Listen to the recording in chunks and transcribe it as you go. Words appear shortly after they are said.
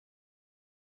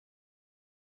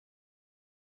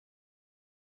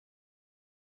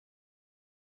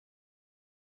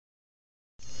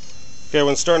Okay,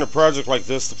 when starting a project like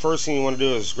this, the first thing you want to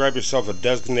do is grab yourself a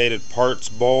designated parts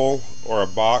bowl or a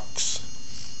box.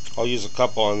 I'll use a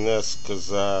couple on this because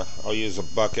I'll use a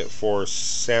bucket for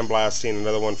sandblasting,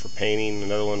 another one for painting,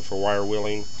 another one for wire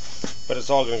wheeling, but it's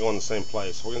all going to go in the same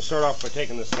place. We're going to start off by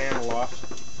taking this handle off.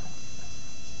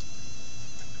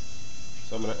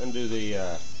 So I'm going to undo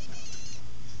the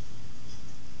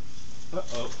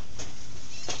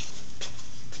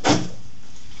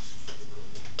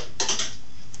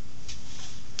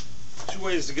Two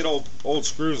ways to get old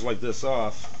screws like this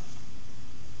off.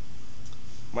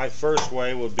 My first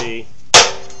way would be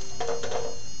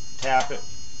tap it,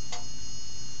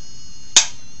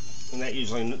 and that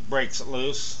usually breaks it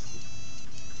loose.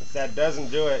 If that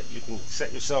doesn't do it, you can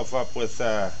set yourself up with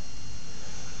a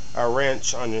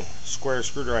wrench on your square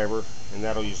screwdriver, and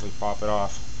that'll usually pop it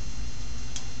off.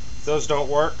 If those don't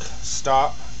work,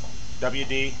 stop,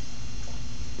 WD,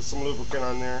 put some lubricant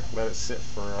on there, let it sit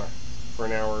for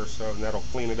an hour or so, and that'll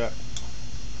clean it up.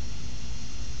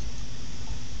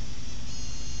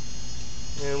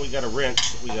 And we got a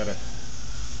wrench that we got to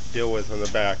deal with on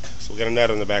the back. So we got a nut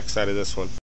on the back side of this one.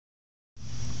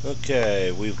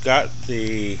 Okay, we've got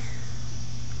the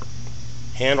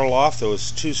handle off. There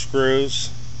was two screws,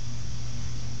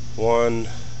 one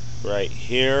right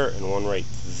here and one right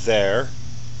there.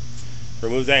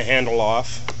 Remove that handle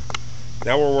off.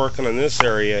 Now we're working on this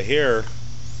area here,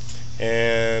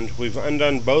 and we've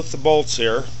undone both the bolts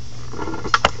here.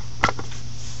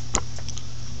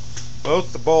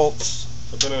 Both the bolts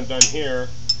have been undone here,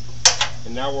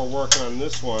 and now we're working on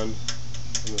this one on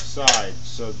the side.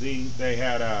 So they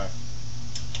had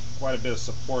quite a bit of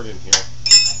support in here.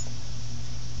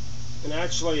 And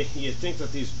actually, you'd think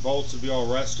that these bolts would be all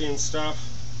rusty and stuff.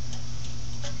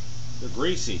 They're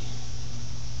greasy.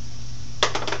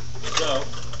 So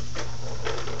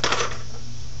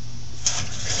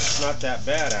it's not that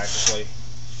bad, actually.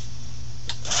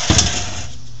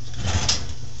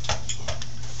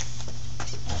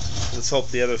 Let's hope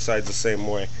the other side's the same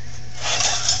way.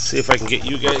 See if I can get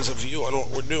you guys a view on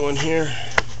what we're doing here.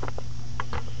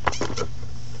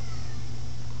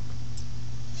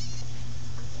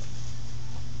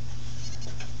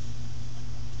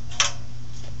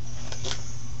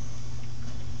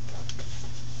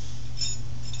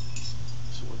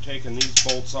 So we're taking these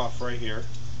bolts off right here,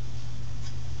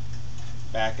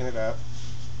 backing it up.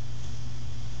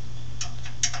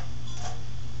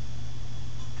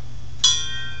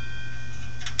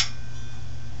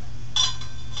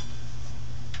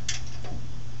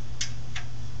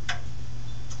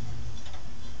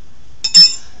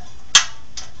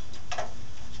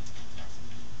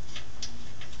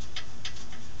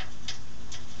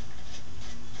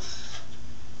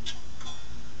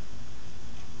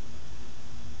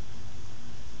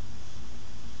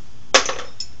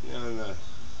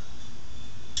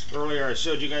 Earlier I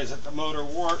showed you guys that the motor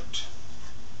worked.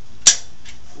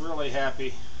 Really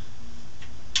happy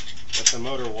that the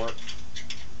motor worked,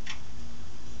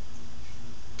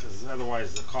 because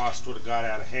otherwise the cost would have got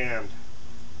out of hand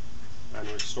on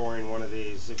restoring one of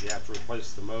these if you have to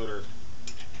replace the motor.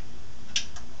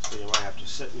 So you might have to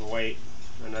sit and wait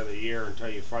another year until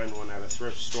you find one at a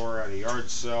thrift store, at a yard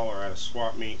sale, or at a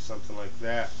swap meet, something like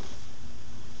that.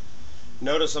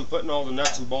 Notice I'm putting all the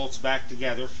nuts and bolts back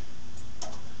together.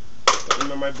 Put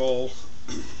them in my bowl.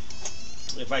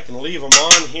 If I can leave them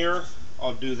on here,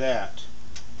 I'll do that.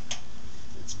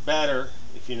 It's better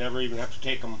if you never even have to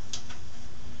take them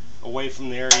away from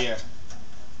the area.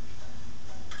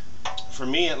 For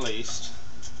me, at least,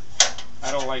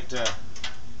 I don't like to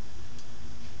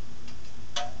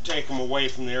take them away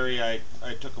from the area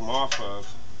I took them off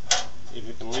of. If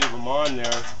you can leave them on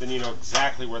there, then you know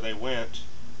exactly where they went.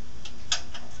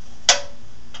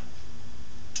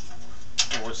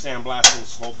 We're sandblasting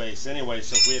this whole base anyway,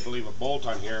 so if we had to leave a bolt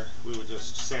on here, we would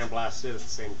just sandblast it at the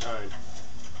same time.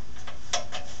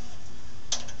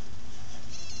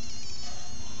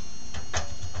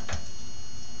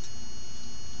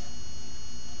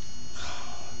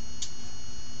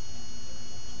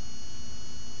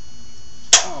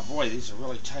 Oh boy, these are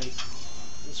really tight.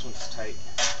 This one's tight.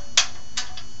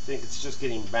 I think it's just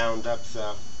getting bound up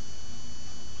though.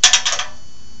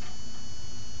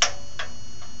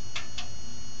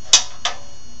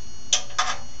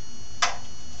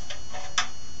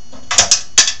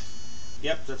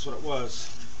 Yep, that's what it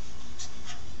was.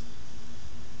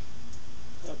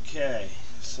 Okay,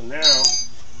 so now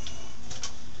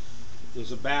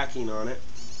there's a backing on it.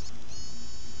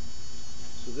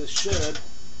 So this should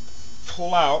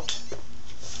pull out.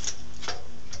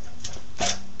 I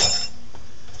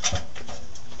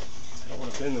don't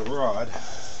want to bend the rod,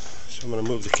 so I'm going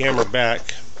to move the camera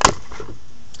back.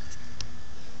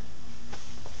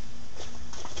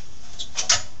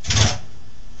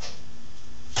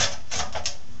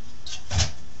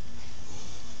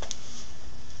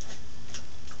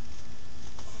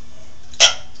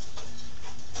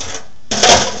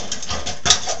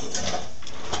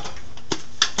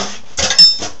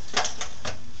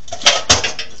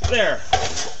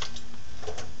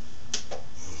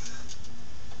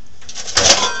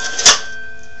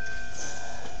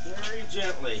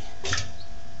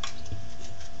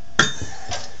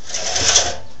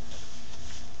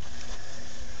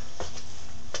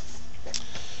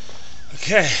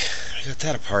 Okay, I got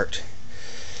that apart.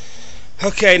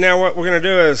 Okay, now what we're going to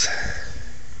do is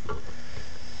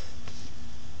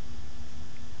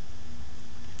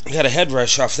I got a head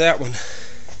rush off that one.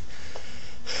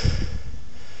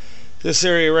 This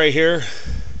area right here,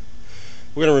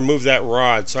 we're going to remove that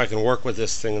rod so I can work with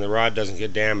this thing and the rod doesn't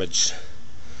get damaged.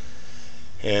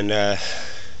 And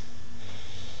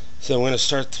so I'm going to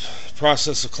start the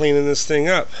process of cleaning this thing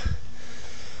up.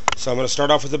 So I'm going to start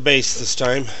off with the base this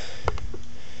time.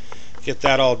 Get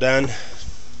that all done.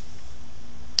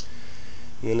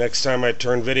 And the next time I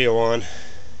turn video on,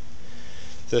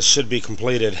 this should be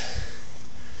completed.